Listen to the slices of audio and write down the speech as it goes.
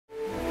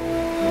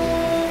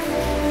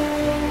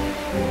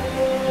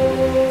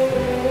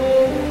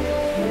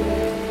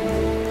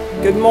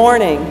Good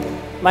morning.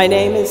 My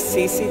name is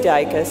Cece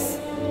Dicus.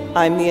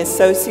 I'm the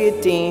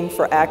Associate Dean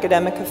for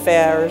Academic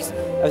Affairs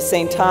of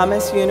St.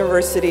 Thomas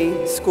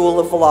University School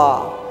of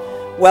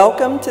Law.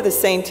 Welcome to the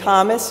St.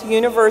 Thomas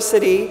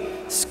University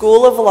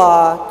School of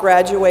Law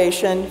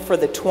graduation for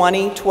the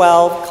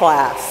 2012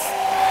 class.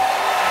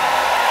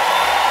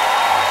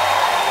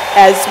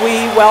 As we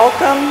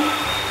welcome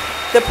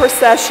the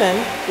procession,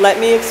 let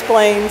me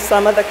explain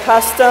some of the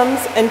customs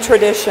and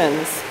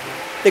traditions.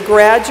 The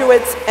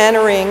graduates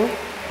entering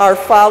are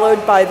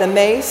followed by the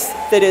mace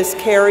that is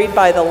carried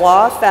by the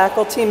law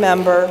faculty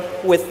member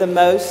with the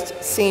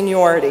most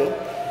seniority.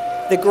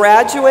 The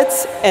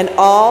graduates and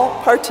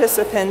all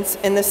participants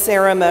in the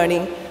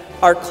ceremony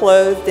are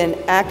clothed in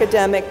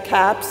academic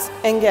caps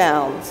and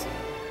gowns.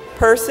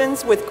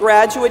 Persons with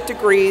graduate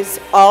degrees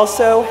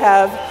also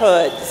have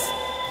hoods.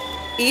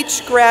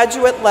 Each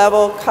graduate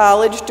level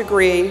college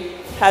degree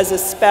has a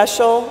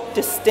special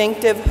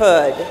distinctive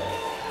hood.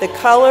 The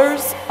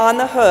colors on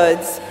the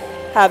hoods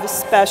have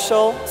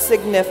special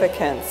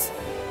significance.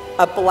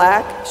 A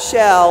black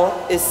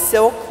shell is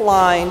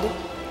silk-lined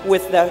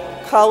with the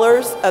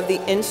colors of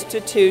the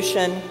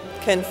institution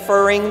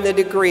conferring the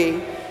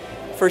degree.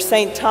 For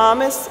St.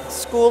 Thomas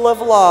School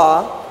of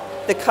Law,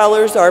 the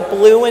colors are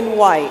blue and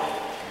white.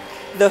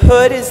 The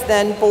hood is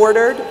then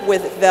bordered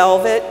with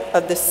velvet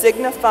of the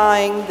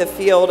signifying the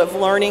field of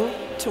learning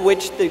to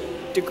which the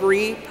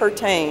degree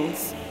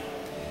pertains.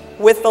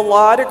 With the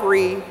law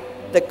degree,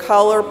 the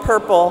color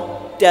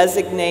purple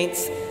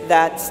designates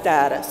that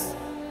status.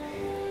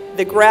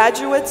 The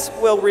graduates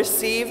will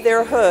receive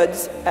their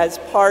hoods as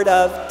part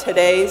of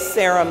today's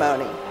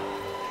ceremony.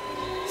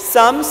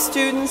 Some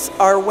students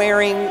are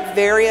wearing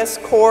various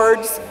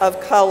cords of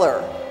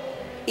color.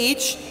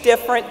 Each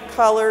different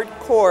colored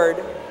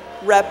cord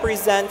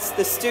represents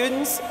the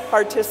student's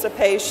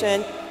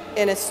participation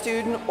in a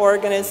student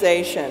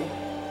organization.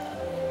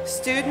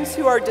 Students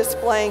who are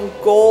displaying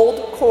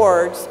gold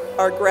cords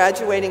are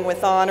graduating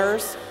with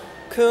honors,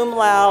 cum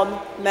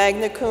laude,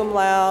 magna cum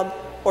laude,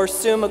 or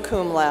summa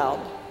cum laude.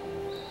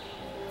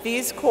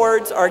 These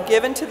cords are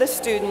given to the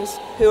students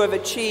who have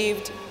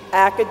achieved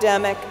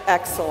academic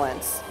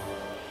excellence.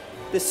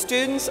 The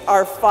students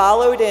are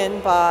followed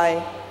in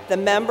by the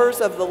members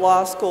of the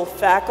law school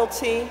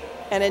faculty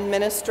and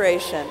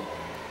administration.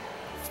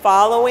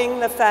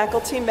 Following the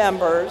faculty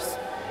members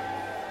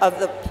of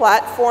the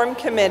platform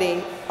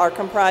committee are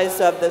comprised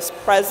of the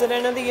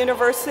president of the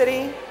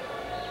university,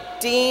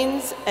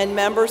 deans and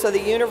members of the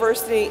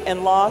University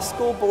and Law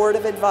School Board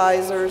of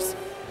Advisors,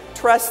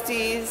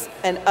 trustees,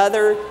 and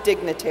other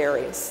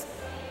dignitaries.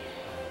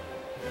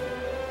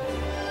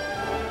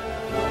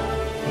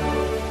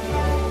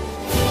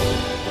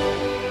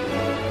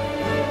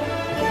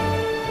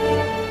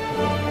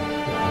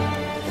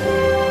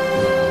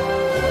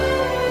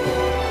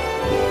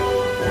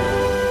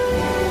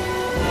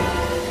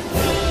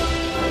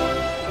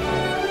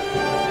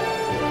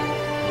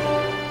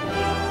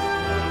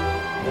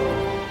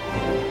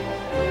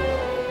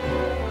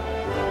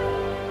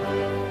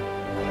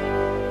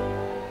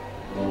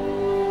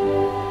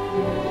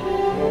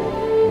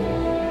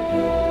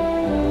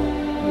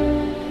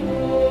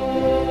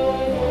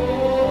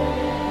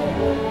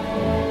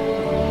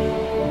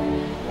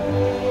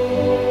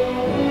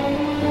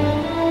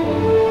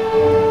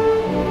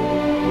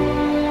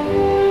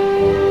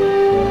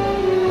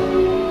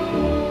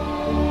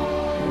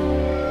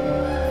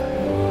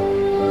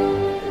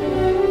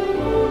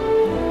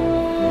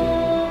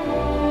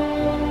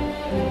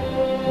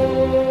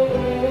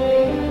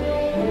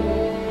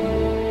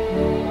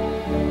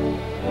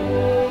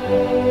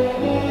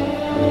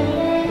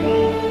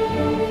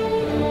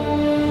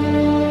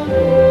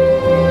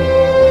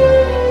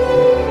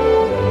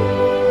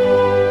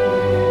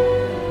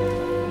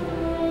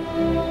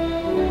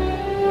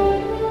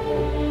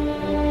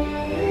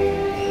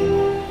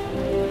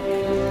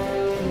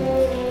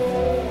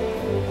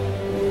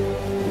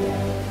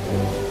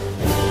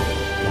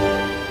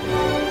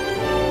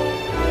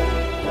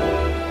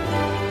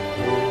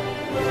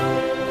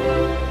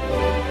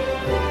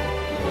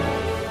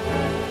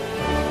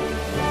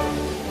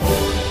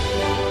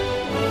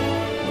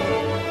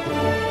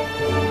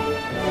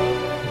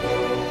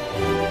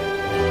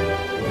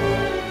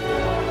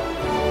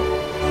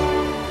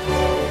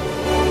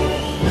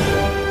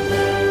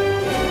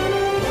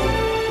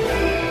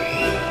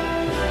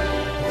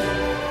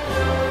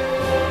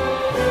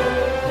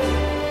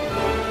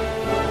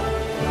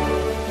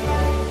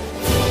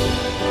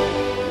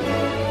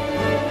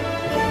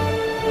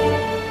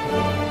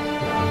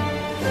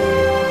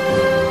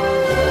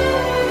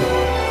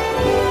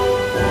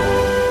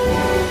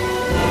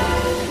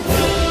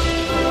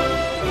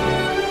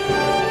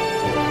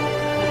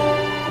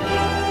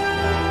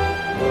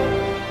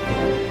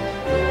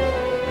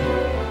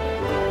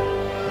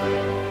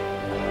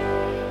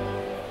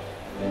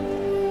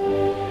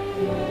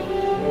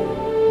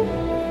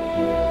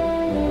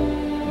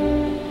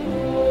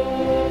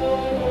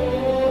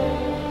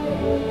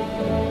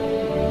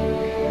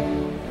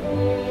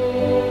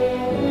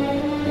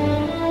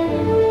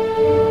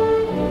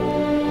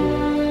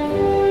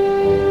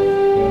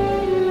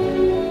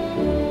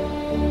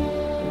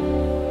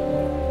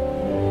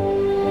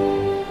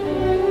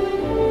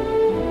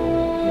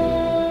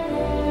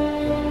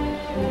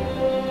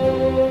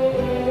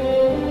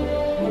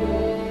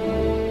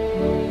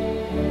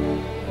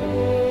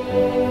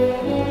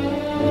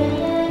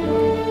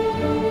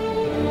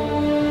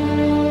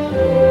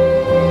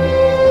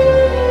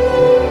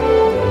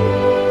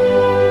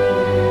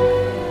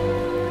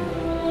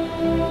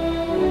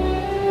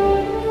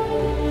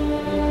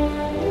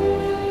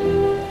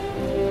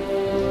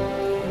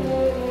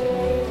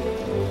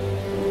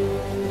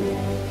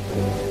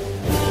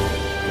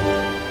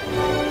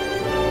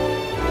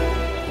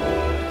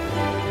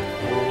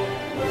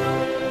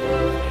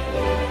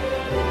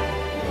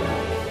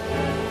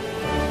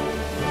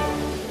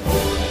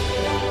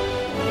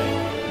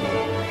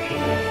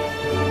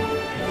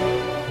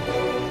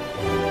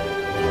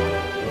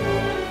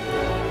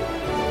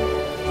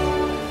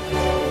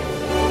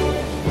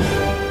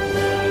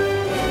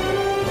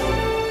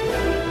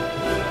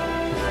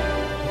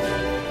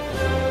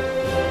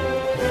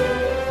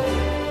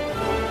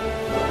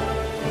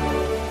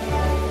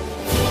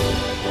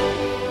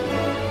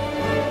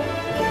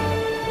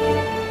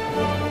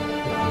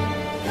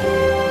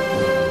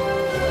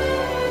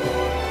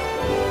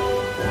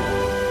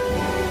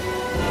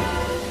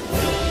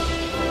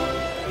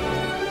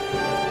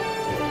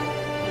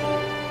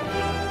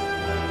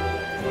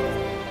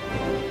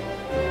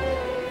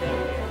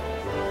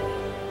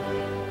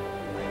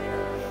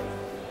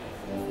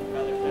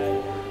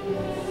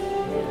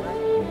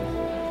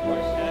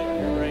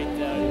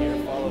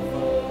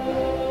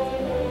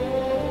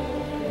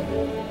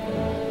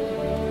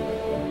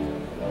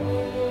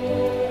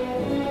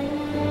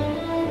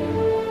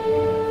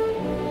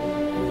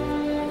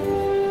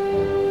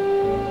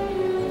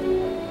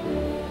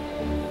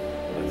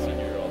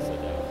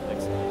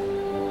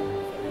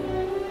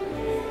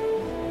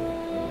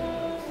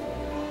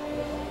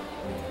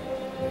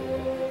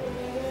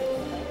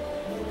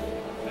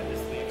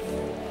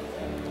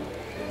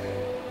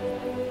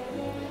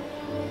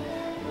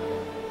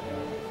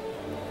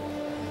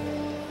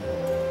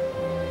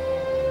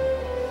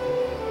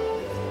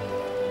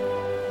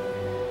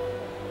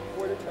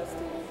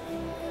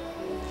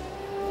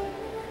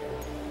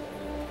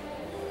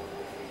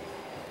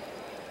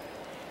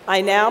 I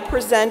now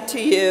present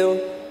to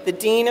you the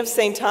Dean of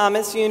St.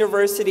 Thomas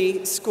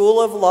University School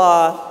of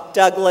Law,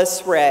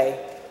 Douglas Ray.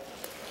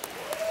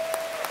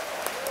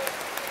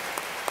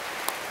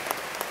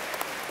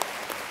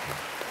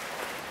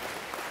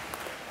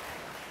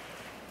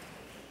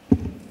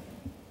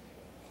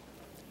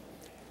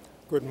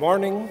 Good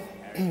morning,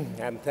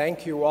 and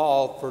thank you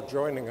all for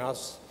joining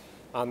us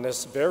on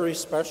this very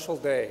special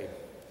day.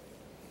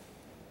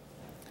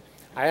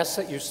 I ask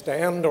that you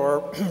stand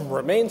or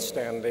remain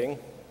standing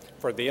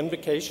for the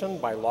invocation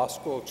by Law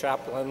School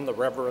Chaplain, the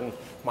Reverend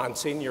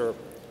Monsignor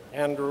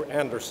Andrew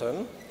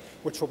Anderson,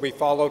 which will be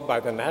followed by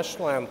the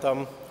National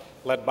Anthem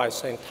led by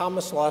St.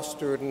 Thomas Law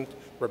student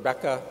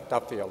Rebecca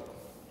Duffield.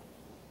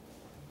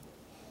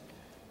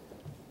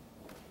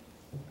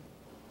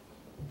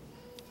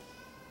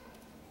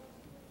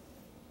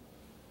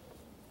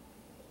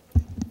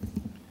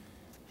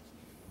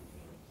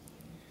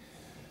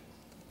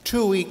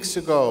 Two weeks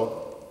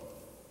ago,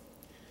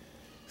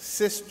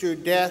 Sister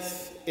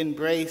Death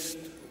embraced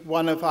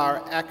one of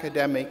our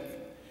academic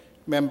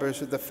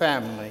members of the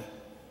family,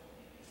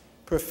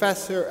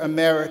 Professor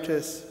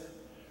Emeritus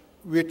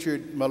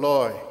Richard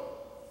Malloy.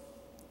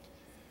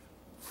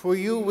 For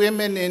you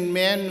women and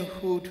men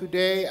who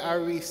today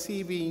are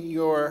receiving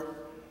your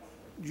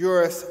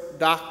Juris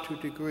Doctor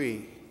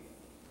degree,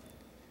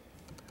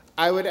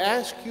 I would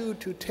ask you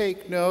to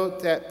take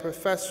note that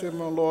Professor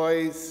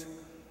Malloy's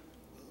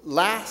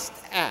last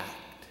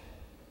act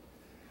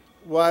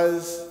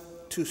was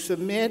to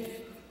submit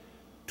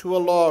to a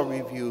law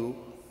review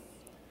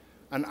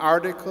an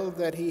article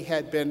that he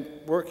had been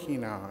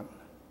working on,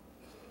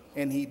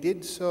 and he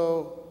did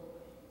so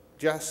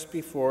just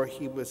before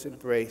he was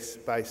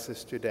embraced by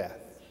Sister Death.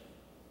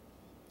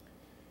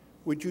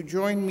 Would you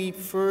join me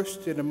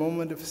first in a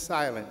moment of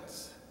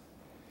silence,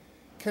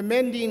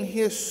 commending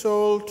his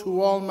soul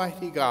to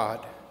Almighty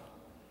God,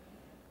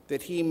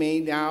 that he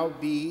may now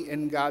be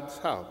in God's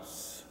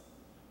house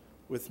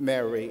with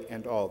Mary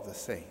and all the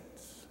saints.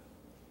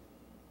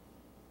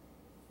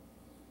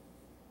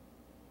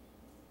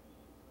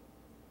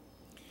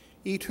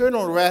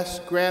 Eternal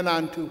rest grant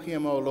unto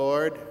him, O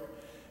Lord,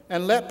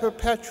 and let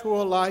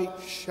perpetual light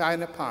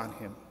shine upon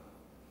him.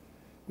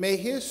 May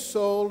his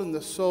soul and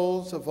the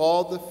souls of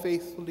all the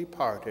faithful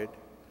departed,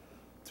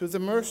 through the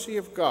mercy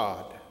of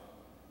God,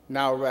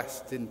 now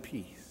rest in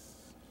peace.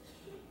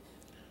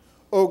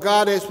 O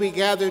God, as we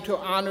gather to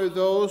honor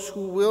those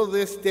who will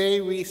this day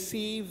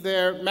receive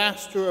their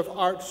Master of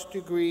Arts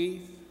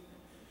degrees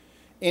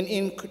in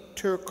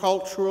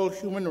intercultural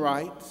human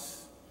rights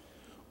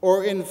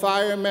or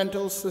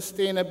environmental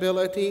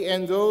sustainability,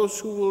 and those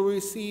who will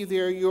receive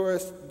their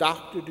Juris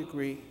Doctor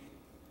degree,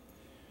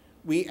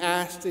 we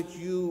ask that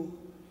you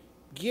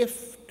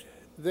gift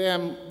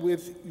them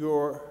with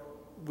your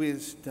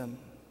wisdom,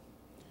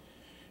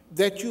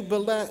 that you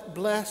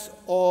bless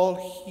all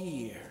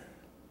here,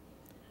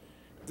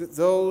 that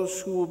those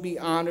who will be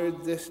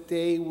honored this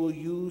day will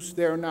use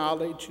their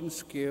knowledge and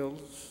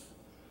skills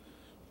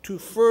to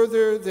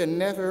further the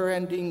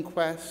never-ending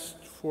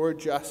quest for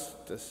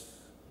justice,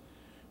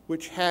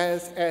 which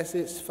has as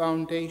its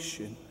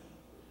foundation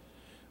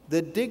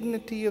the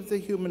dignity of the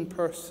human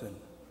person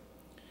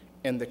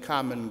and the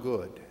common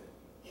good.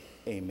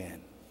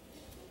 Amen.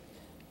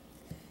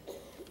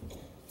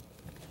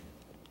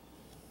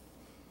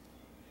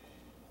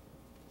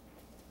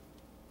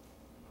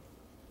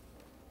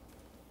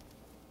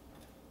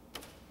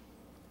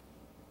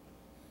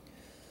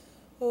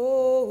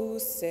 Oh,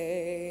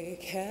 say,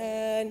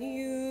 can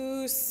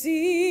you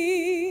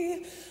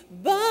see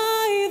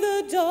by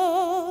the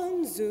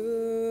dawn's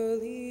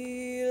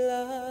early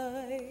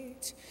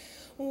light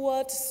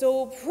what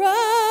so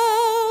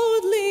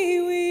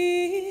proudly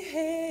we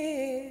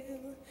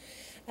hail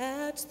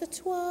at the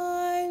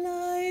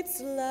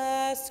twilight's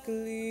last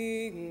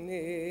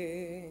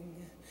gleaming,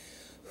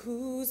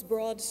 whose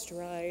broad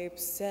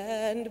stripes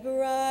and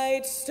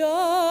bright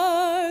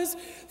stars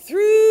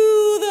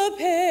through the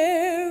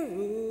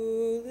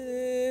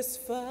perilous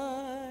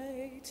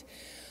fight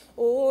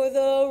o'er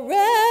the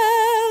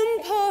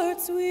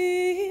ramparts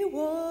we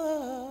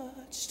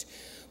watched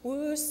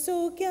were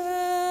so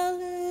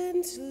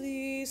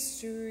gallantly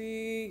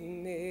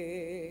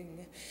streaming,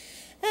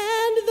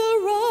 and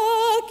the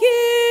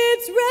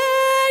rocket's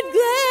red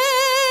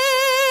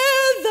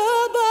glare,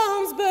 the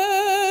bombs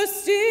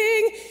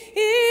bursting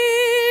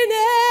in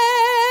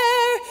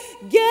air,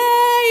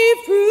 gave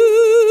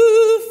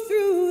proof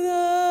through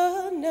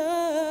the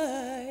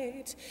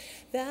night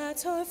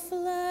that our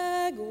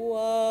flag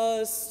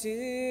was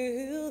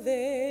still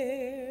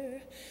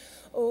there.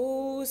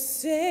 Oh,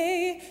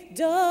 say,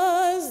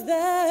 does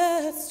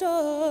that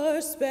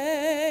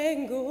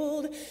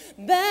star-spangled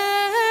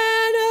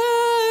banner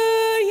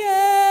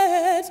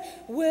yet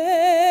wave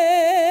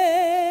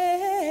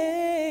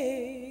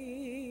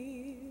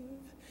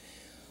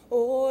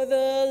o'er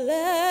the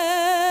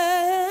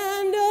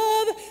land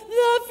of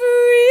the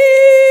free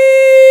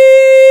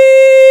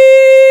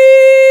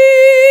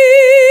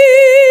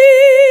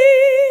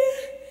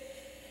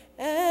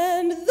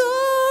and the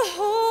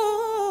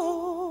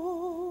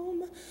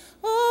home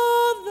of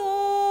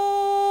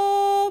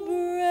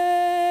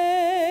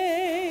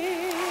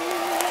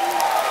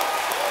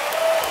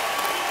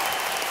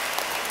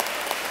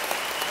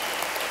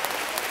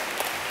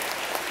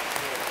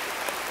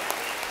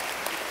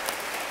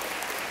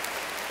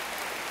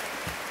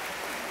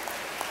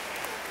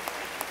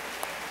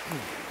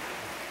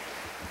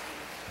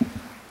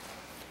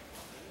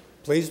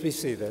Please be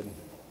seated.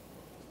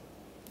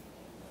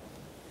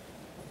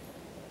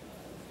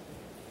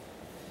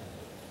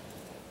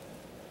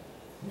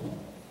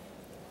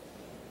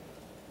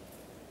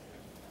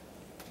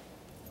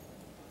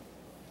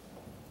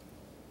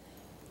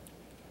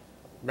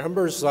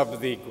 Members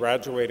of the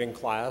graduating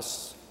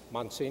class,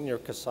 Monsignor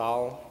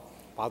Casal,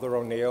 Father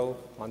O'Neill,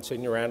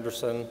 Monsignor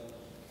Anderson,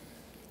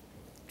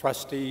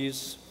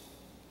 trustees,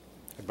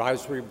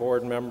 advisory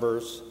board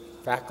members,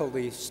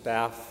 faculty,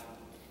 staff,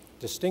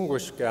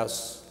 distinguished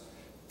guests,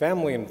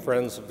 family and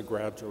friends of the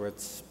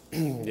graduates,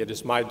 it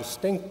is my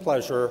distinct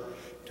pleasure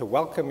to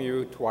welcome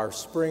you to our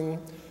spring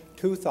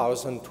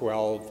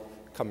 2012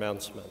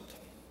 commencement.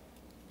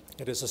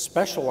 It is a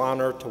special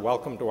honor to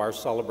welcome to our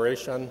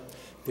celebration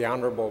the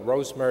Honorable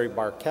Rosemary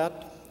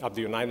Barquette of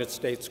the United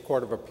States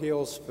Court of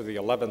Appeals for the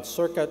 11th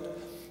Circuit,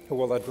 who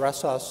will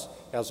address us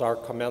as our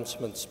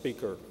commencement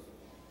speaker.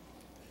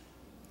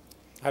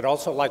 I'd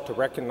also like to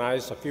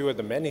recognize a few of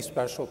the many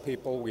special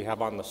people we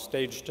have on the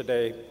stage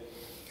today.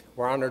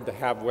 We're honored to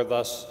have with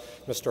us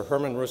Mr.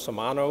 Herman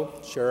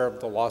Russomanno, Chair of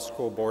the Law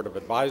School Board of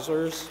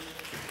Advisors.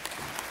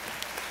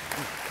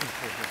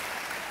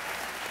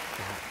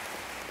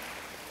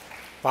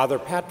 Father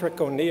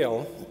Patrick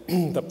O'Neill,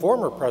 the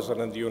former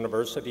president of the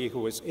university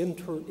who was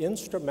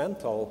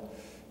instrumental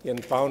in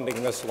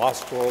founding this law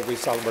school we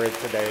celebrate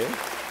today.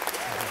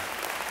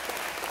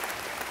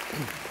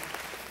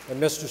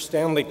 And Mr.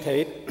 Stanley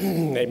Tate,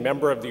 a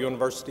member of the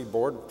University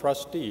Board of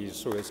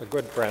Trustees, who is a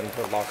good friend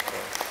to law school.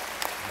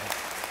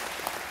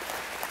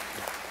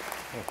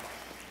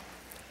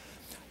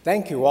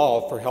 Thank you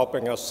all for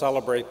helping us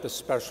celebrate this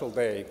special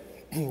day.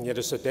 It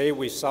is a day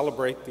we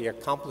celebrate the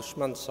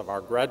accomplishments of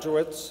our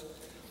graduates,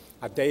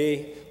 a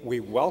day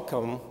we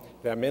welcome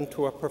them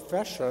into a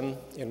profession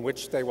in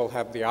which they will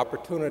have the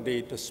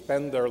opportunity to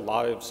spend their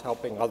lives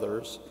helping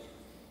others,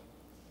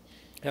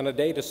 and a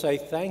day to say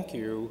thank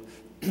you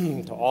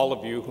to all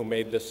of you who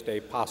made this day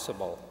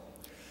possible.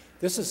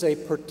 This is a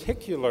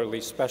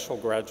particularly special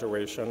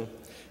graduation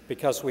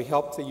because we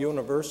helped the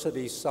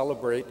university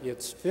celebrate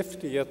its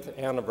 50th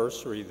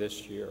anniversary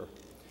this year.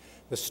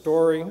 The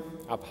story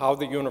of how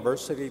the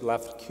university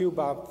left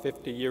Cuba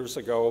 50 years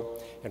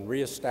ago and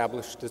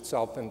reestablished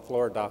itself in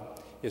Florida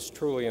is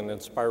truly an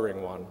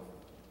inspiring one.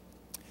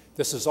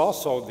 This is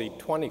also the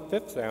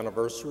 25th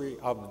anniversary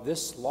of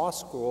this law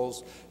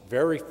school's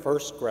very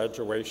first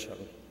graduation.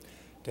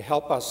 To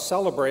help us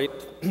celebrate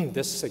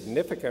this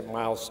significant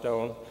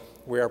milestone,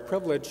 we are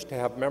privileged to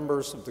have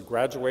members of the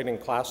graduating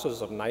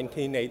classes of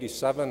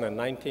 1987 and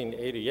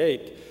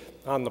 1988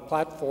 on the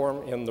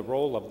platform in the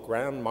role of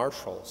Grand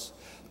Marshals.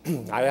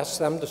 I ask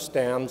them to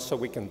stand so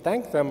we can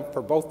thank them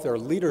for both their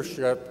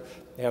leadership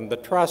and the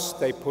trust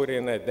they put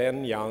in a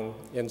then young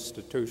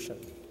institution.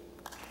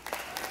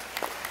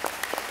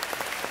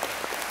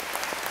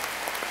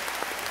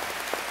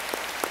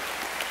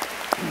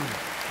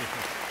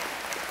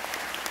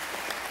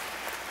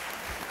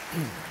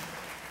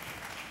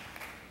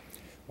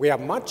 We have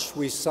much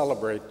we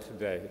celebrate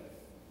today.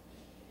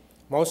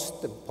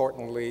 Most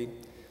importantly,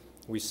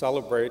 we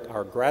celebrate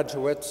our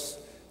graduates,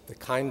 the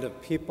kind of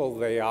people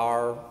they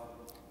are,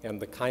 and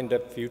the kind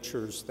of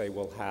futures they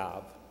will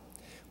have.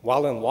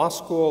 While in law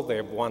school, they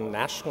have won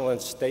national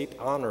and state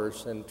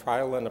honors in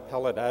trial and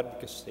appellate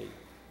advocacy.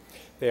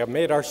 They have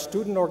made our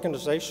student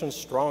organizations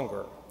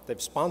stronger.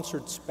 They've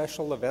sponsored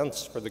special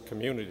events for the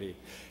community,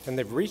 and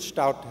they've reached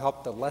out to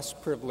help the less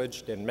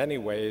privileged in many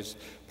ways,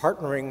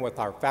 partnering with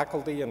our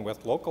faculty and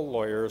with local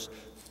lawyers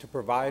to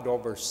provide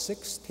over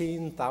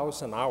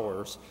 16,000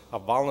 hours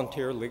of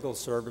volunteer legal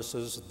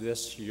services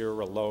this year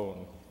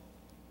alone.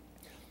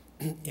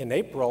 In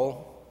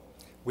April,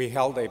 we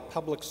held a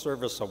public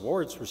service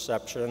awards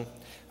reception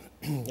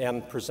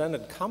and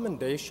presented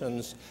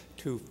commendations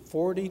to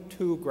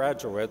 42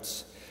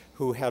 graduates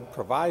who had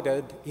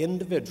provided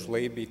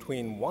individually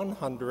between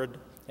 100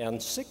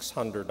 and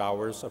 600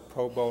 hours of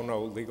pro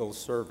bono legal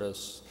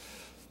service.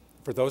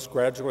 For those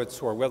graduates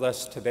who are with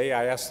us today,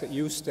 I ask that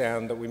you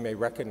stand that we may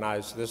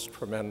recognize this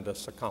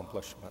tremendous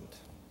accomplishment.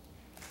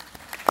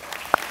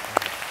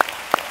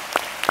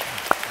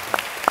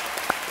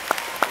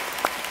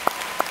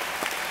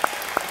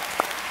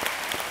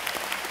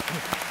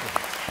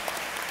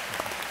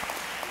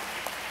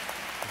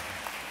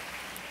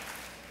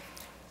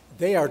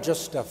 They are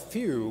just a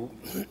few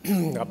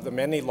of the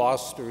many law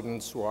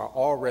students who are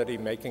already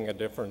making a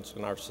difference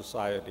in our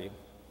society.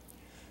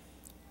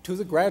 To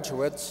the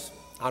graduates,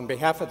 on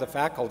behalf of the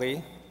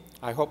faculty,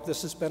 I hope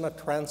this has been a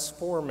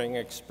transforming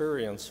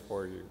experience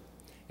for you.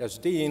 As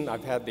dean,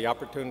 I've had the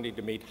opportunity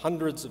to meet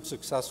hundreds of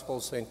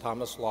successful St.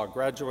 Thomas Law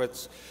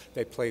graduates.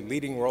 They play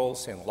leading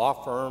roles in law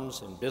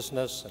firms, in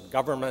business, in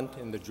government,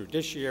 in the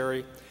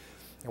judiciary.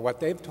 And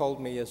what they've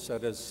told me is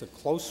that it's the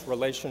close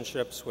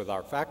relationships with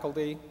our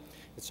faculty,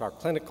 it's our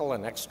clinical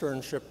and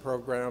externship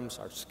programs,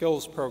 our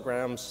skills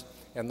programs,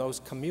 and those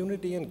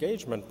community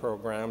engagement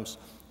programs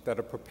that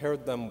have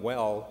prepared them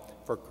well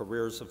for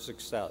careers of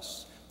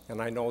success.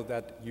 And I know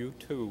that you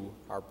too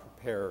are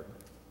prepared.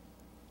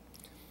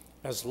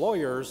 As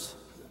lawyers,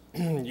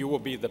 you will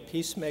be the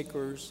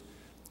peacemakers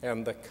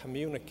and the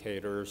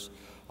communicators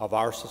of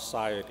our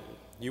society.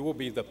 You will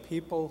be the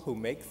people who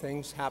make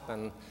things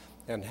happen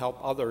and help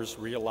others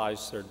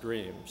realize their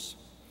dreams.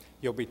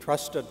 You'll be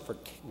trusted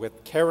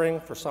with caring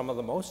for some of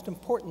the most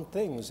important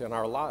things in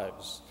our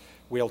lives.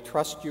 We'll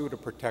trust you to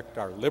protect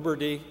our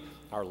liberty,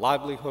 our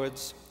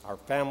livelihoods, our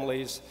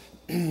families,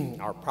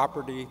 our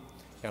property,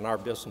 and our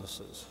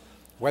businesses.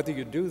 Whether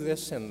you do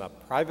this in the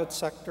private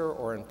sector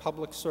or in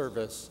public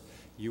service,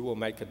 you will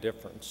make a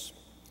difference.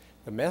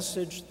 The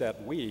message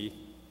that we,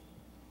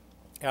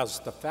 as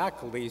the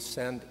faculty,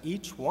 send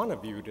each one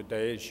of you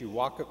today as you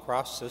walk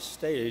across this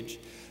stage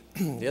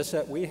is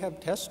that we have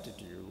tested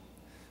you.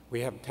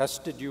 We have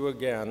tested you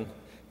again,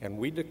 and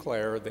we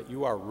declare that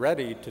you are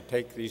ready to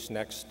take these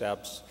next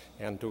steps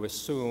and to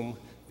assume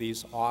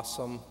these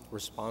awesome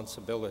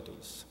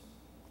responsibilities.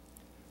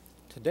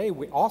 Today,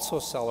 we also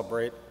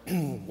celebrate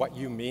what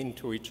you mean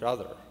to each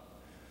other.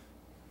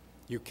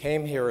 You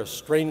came here as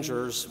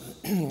strangers,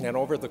 and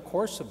over the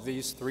course of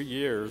these 3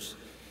 years,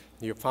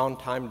 you found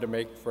time to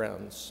make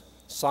friends,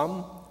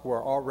 some who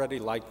are already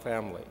like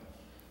family.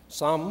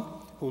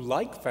 Some who,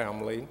 like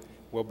family,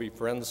 will be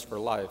friends for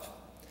life.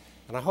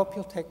 And I hope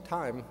you'll take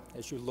time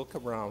as you look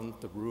around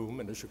the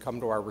room and as you come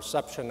to our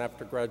reception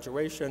after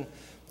graduation,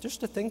 just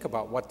to think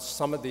about what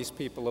some of these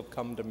people have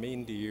come to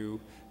mean to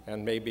you,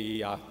 and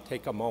maybe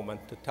take a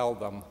moment to tell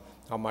them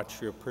how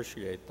much you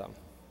appreciate them.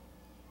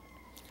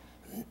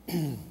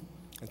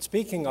 And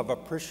speaking of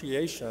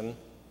appreciation,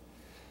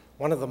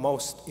 one of the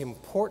most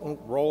important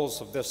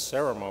roles of this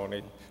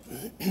ceremony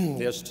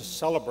is to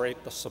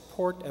celebrate the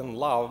support and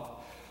love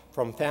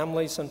from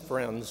families and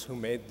friends who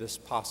made this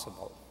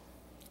possible.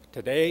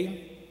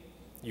 Today,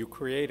 you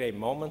create a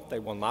moment they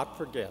will not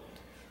forget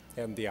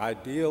and the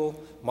ideal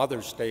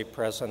Mother's Day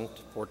present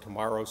for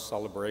tomorrow's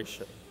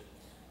celebration.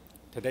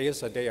 Today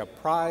is a day of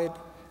pride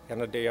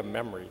and a day of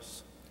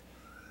memories.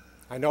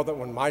 I know that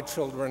when my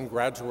children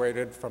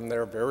graduated from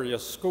their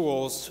various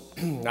schools,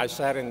 I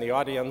sat in the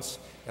audience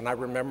and I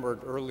remembered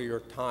earlier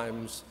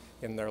times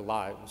in their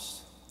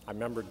lives. I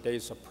remembered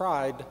days of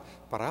pride,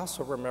 but I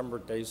also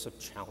remembered days of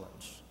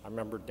challenge. I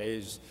remember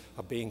days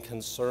of being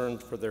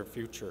concerned for their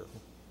future.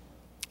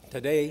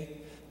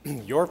 Today,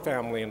 your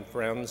family and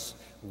friends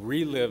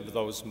relive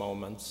those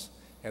moments,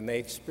 and they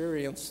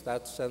experience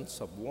that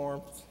sense of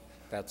warmth,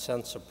 that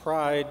sense of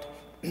pride,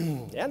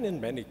 and in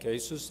many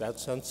cases, that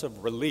sense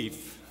of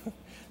relief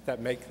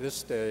that make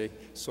this day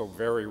so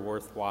very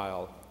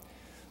worthwhile.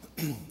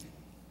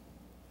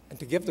 And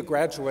to give the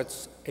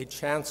graduates a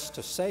chance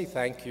to say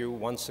thank you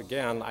once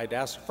again, I'd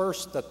ask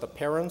first that the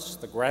parents,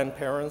 the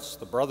grandparents,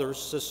 the brothers,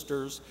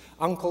 sisters,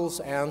 uncles,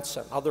 aunts,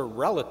 and other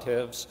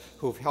relatives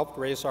who've helped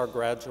raise our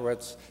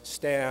graduates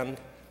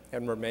stand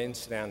and remain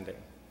standing.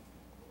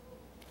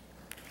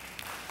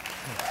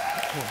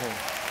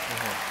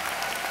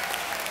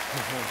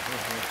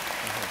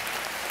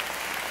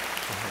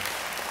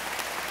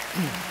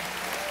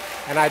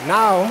 And I'd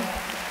now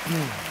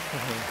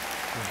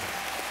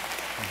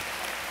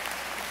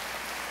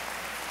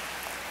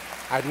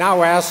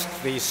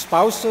ask the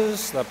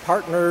spouses, the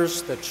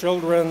partners, the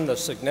children, the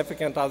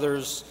significant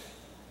others,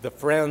 the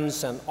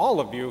friends, and all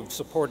of you who've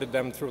supported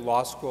them through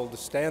law school to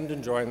stand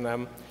and join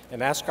them,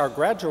 and ask our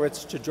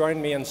graduates to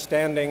join me in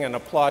standing and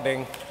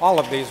applauding all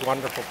of these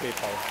wonderful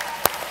people.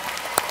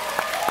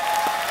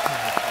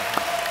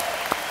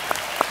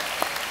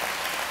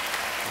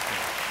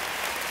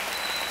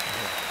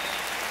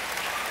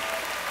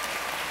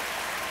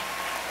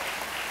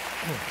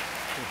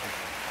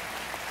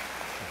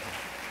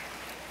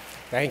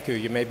 Thank you.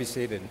 You may be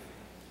seated.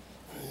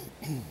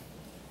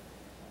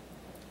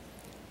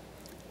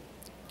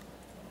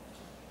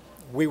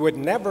 We would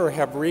never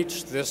have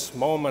reached this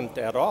moment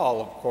at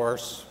all, of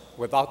course,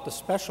 without the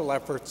special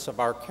efforts of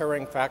our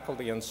caring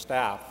faculty and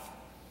staff.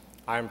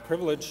 I am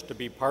privileged to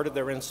be part of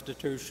their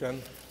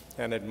institution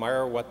and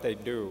admire what they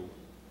do.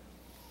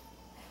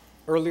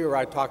 Earlier,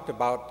 I talked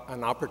about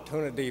an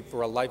opportunity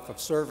for a life of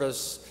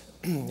service,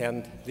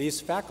 and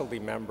these faculty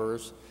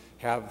members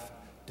have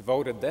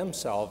devoted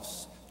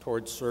themselves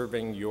towards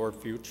serving your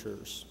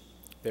futures.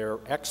 They're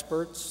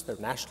experts, they're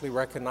nationally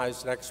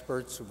recognized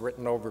experts who've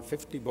written over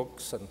 50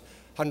 books and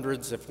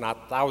hundreds, if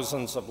not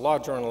thousands, of law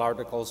journal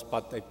articles,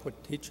 but they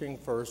put teaching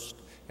first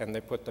and they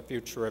put the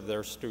future of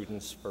their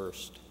students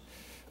first.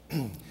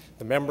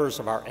 The members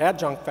of our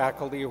adjunct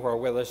faculty who are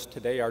with us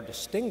today are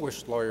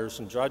distinguished lawyers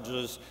and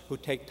judges who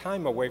take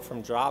time away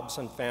from jobs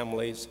and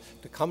families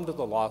to come to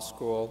the law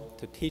school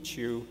to teach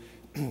you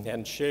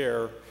and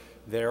share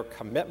their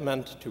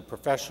commitment to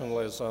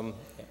professionalism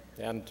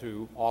and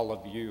to all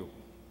of you.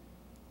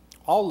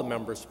 All the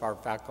members of our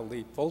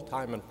faculty,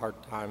 full-time and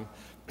part-time,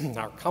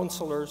 are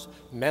counselors,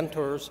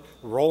 mentors,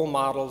 role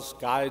models,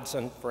 guides,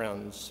 and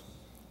friends.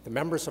 The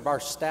members of our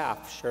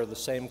staff share the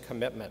same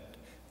commitment,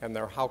 and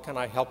their "how can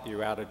I help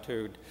you"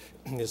 attitude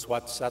is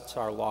what sets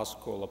our law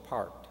school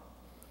apart.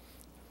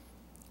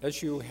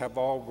 As you have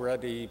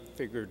already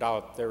figured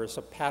out, there is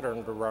a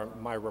pattern to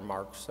my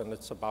remarks, and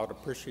it's about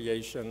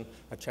appreciation,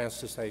 a chance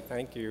to say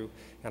thank you,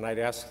 and I'd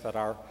ask that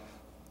our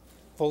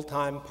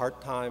Full-time,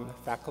 part-time,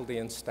 faculty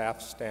and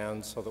staff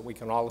stand so that we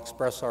can all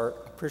express our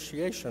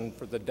appreciation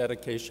for the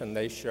dedication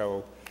they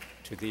show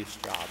to these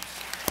jobs.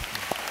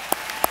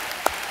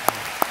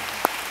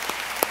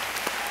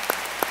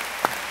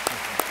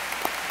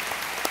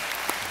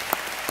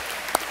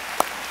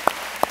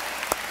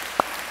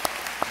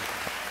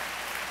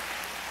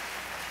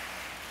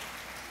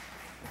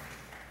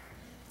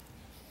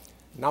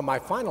 Now, my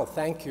final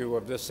thank you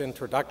of this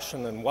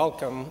introduction and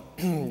welcome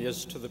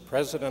is to the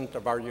president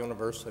of our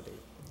university.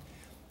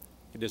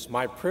 It is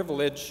my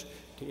privilege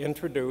to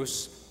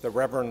introduce the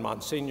Reverend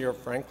Monsignor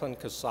Franklin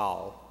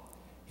Casal.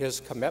 His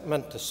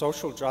commitment to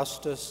social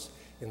justice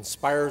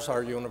inspires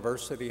our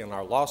university and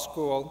our law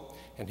school,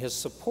 and his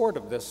support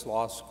of this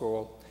law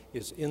school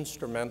is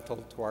instrumental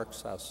to our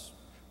success.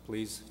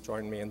 Please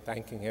join me in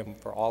thanking him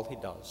for all he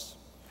does.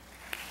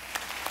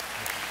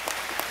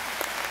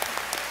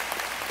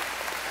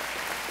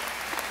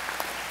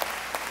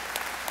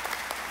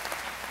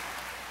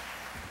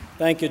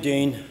 Thank you,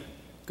 Dean.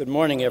 Good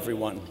morning,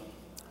 everyone.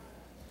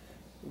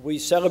 We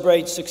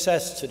celebrate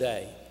success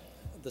today,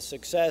 the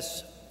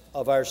success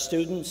of our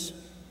students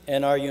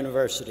and our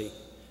university.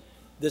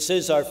 This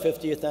is our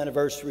 50th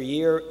anniversary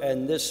year,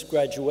 and this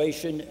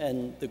graduation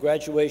and the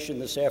graduation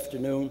this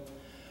afternoon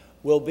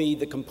will be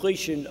the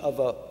completion of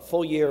a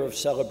full year of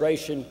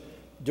celebration,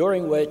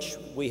 during which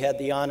we had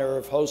the honor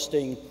of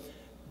hosting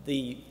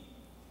the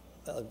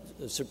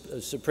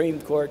Supreme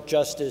Court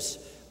Justice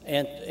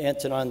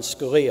Antonin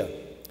Scalia.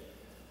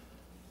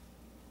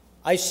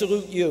 I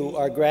salute you,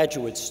 our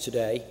graduates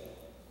today,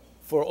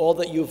 for all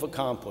that you've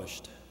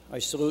accomplished. I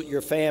salute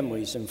your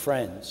families and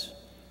friends.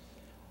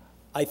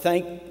 I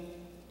thank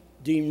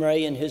Dean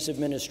Ray and his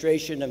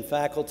administration and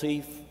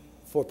faculty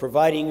for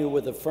providing you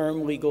with a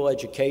firm legal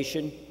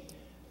education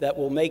that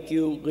will make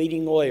you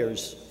leading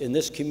lawyers in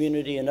this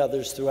community and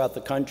others throughout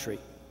the country.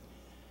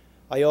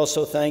 I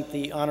also thank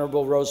the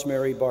Honorable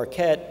Rosemary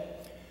Barquette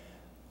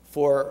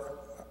for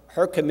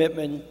her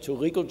commitment to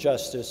legal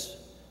justice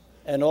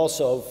and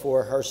also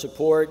for her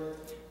support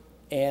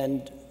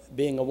and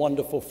being a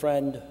wonderful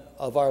friend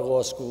of our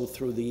law school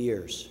through the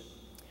years.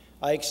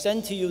 I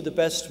extend to you the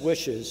best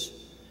wishes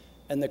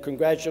and the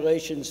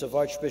congratulations of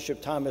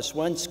Archbishop Thomas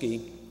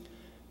Wensky,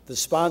 the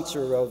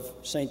sponsor of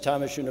St.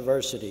 Thomas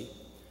University,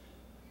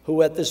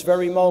 who at this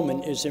very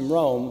moment is in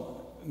Rome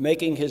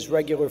making his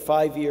regular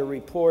 5-year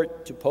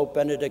report to Pope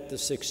Benedict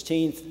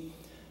XVI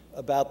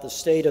about the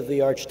state of the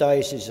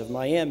Archdiocese of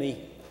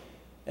Miami.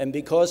 And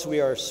because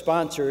we are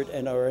sponsored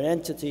and are an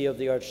entity of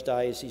the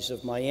Archdiocese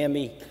of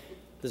Miami,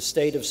 the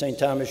state of St.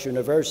 Thomas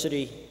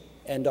University,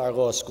 and our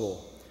law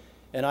school.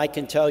 And I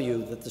can tell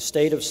you that the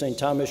state of St.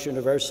 Thomas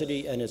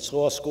University and its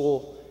law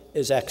school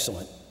is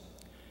excellent.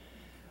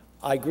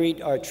 I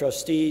greet our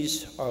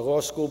trustees, our law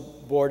school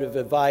board of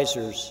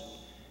advisors,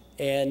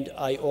 and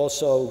I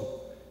also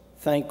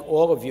thank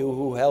all of you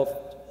who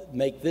helped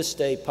make this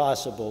day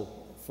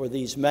possible for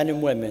these men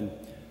and women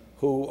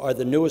who are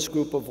the newest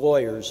group of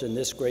lawyers in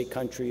this great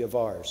country of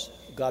ours.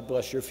 God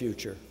bless your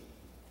future.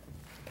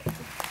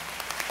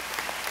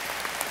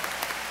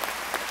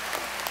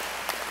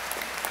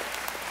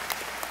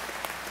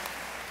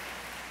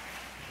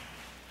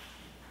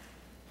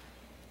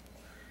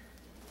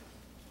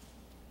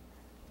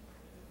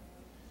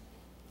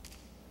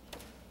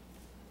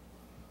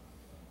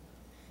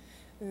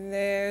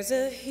 There's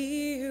a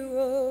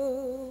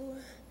hero.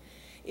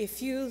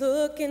 If you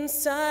look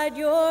inside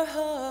your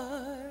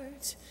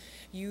heart,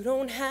 you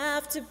don't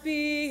have to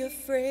be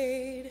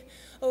afraid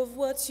of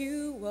what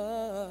you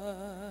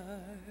are.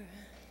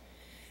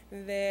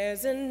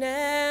 There's an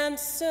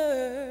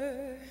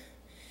answer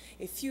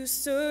if you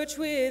search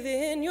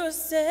within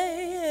yourself,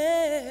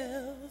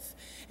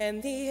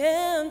 and the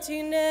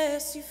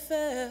emptiness you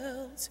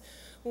felt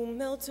will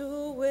melt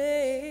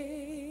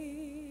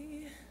away.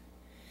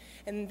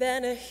 And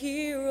then a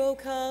hero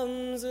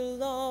comes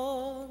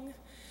along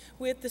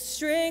with the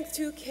strength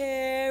to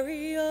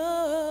carry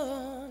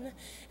on,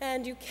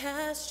 and you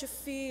cast your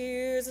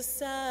fears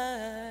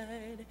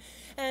aside,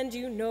 and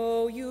you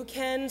know you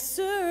can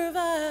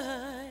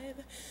survive.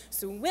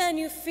 So when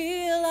you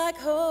feel like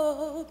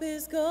hope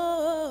is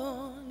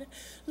gone,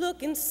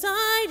 look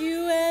inside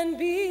you and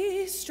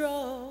be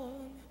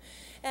strong,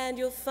 and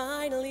you'll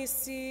finally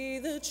see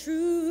the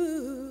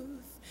truth,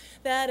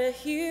 that a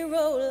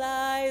hero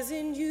lies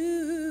in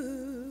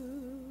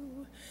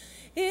you.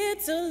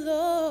 It's a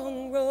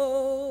long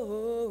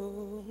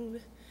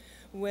road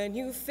when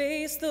you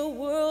face the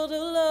world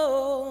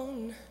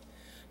alone.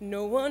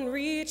 No one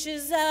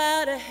reaches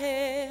out a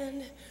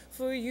hand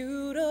for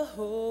you to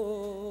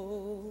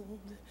hold.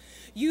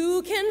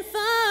 You can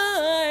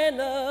find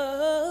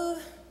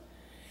love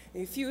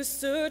if you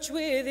search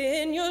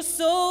within your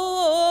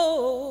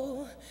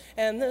soul,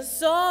 and the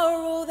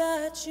sorrow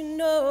that you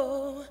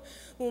know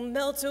will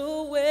melt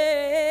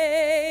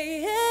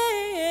away.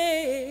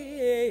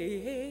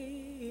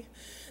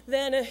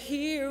 Then a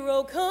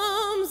hero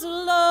comes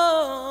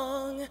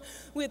along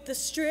with the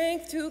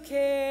strength to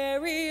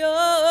carry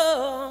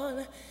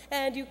on,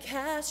 and you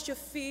cast your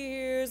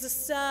fears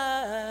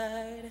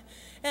aside,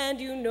 and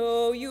you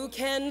know you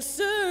can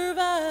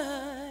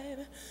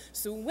survive.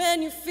 So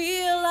when you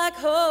feel like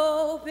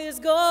hope is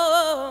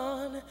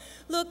gone,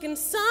 look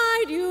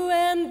inside you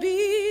and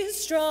be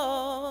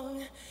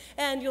strong,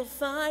 and you'll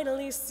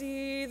finally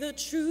see the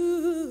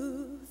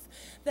truth,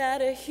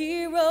 that a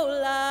hero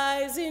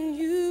lies in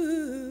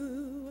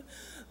you.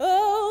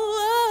 Oh,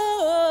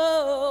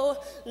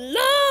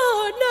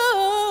 Lord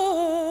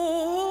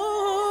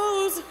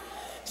knows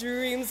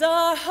dreams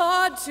are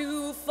hard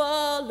to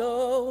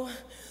follow,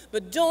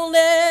 but don't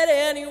let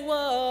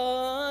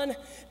anyone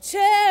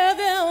tear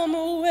them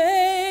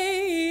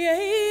away.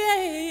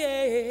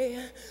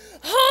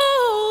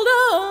 Hold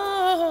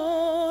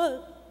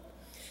on,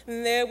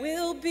 there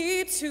will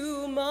be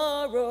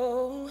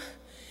tomorrow.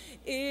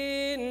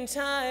 In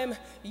time,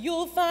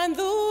 you'll find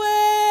the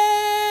way.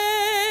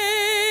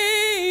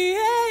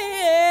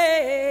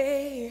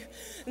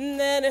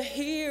 Then a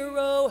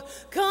hero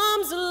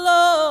comes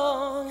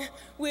along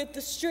with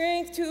the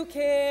strength to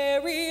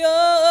carry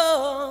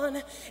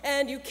on,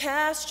 and you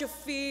cast your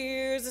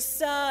fears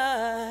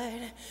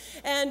aside,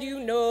 and you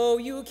know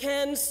you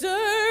can survive,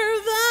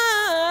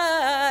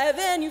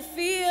 and you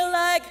feel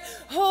like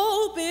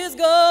hope is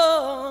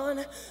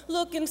gone.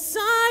 Look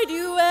inside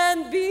you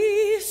and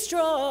be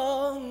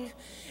strong,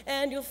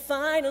 and you'll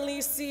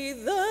finally see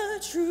the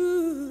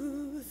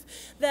truth,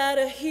 that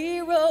a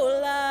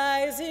hero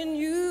lies in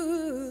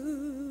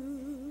you,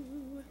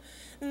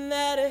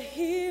 that a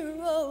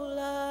hero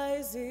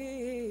lies in you.